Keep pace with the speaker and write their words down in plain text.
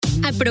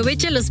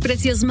Aprovecha los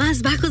precios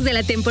más bajos de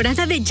la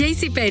temporada de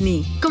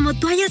JCPenney. Como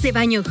toallas de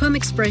baño Home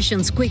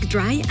Expressions Quick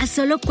Dry a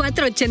solo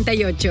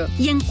 $4.88.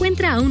 Y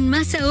encuentra aún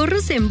más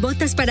ahorros en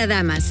botas para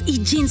damas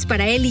y jeans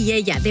para él y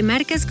ella de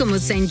marcas como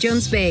St.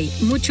 John's Bay,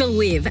 Mutual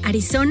Weave,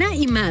 Arizona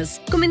y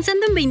más.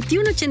 Comenzando en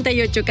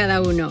 $21.88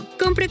 cada uno.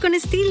 Compre con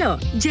estilo.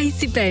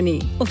 JCPenney.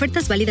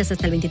 Ofertas válidas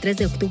hasta el 23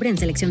 de octubre en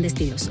selección de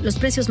estilos. Los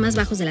precios más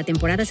bajos de la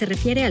temporada se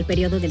refiere al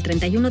periodo del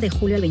 31 de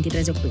julio al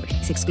 23 de octubre.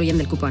 Se excluyen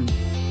del cupón.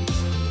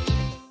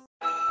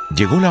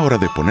 Llegó la hora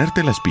de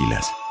ponerte las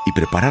pilas y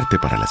prepararte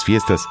para las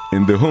fiestas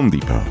en The Home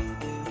Depot.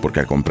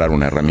 Porque al comprar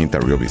una herramienta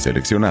Ryobi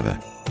seleccionada,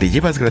 te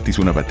llevas gratis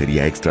una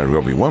batería extra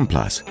Ryobi One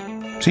Plus.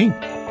 Sí,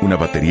 una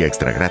batería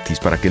extra gratis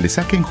para que le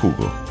saquen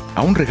jugo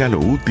a un regalo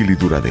útil y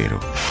duradero.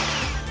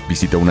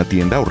 Visita una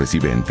tienda o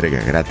recibe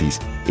entrega gratis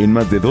en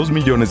más de 2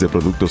 millones de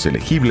productos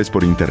elegibles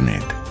por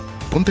Internet.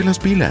 Ponte las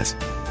pilas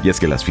y haz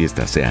que las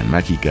fiestas sean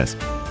mágicas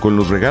con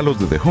los regalos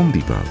de The Home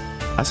Depot.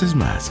 Haces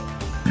más,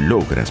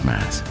 logras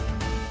más.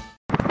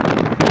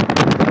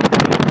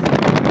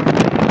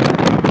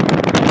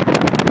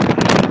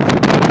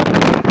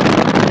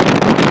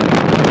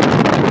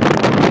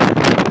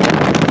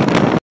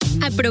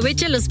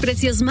 Aprovecha los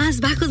precios más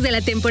bajos de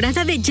la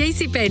temporada de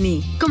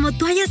JCPenney. Como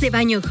toallas de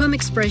baño Home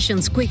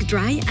Expressions Quick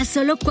Dry a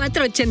solo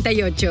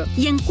 $4.88.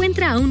 Y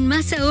encuentra aún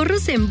más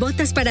ahorros en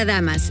botas para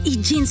damas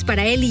y jeans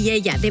para él y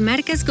ella de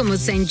marcas como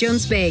St.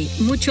 John's Bay,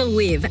 Mutual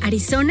Weave,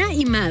 Arizona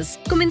y más.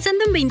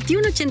 Comenzando en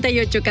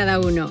 $21.88 cada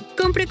uno.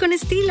 Compre con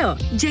estilo.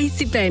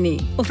 JCPenney.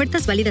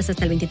 Ofertas válidas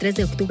hasta el 23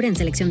 de octubre en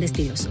selección de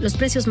estilos. Los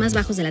precios más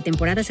bajos de la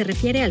temporada se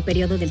refiere al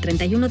periodo del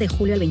 31 de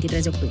julio al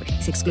 23 de octubre.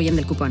 Se excluyen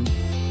del cupón.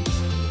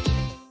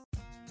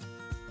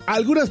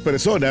 Algunas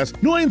personas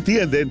no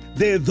entienden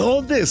de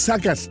dónde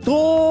sacas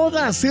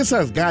todas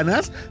esas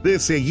ganas de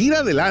seguir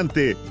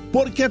adelante,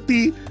 porque a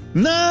ti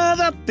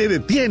nada te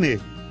detiene.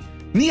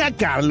 Ni a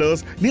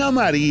Carlos, ni a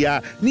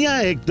María, ni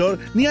a Héctor,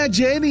 ni a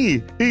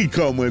Jenny. Y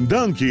como en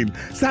Dunkin'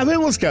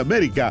 sabemos que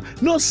América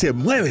no se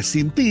mueve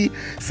sin ti,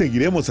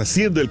 seguiremos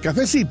haciendo el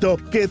cafecito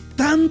que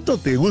tanto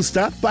te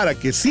gusta para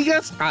que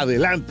sigas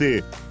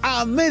adelante.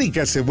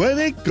 América se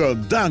mueve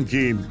con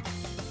Dunkin'.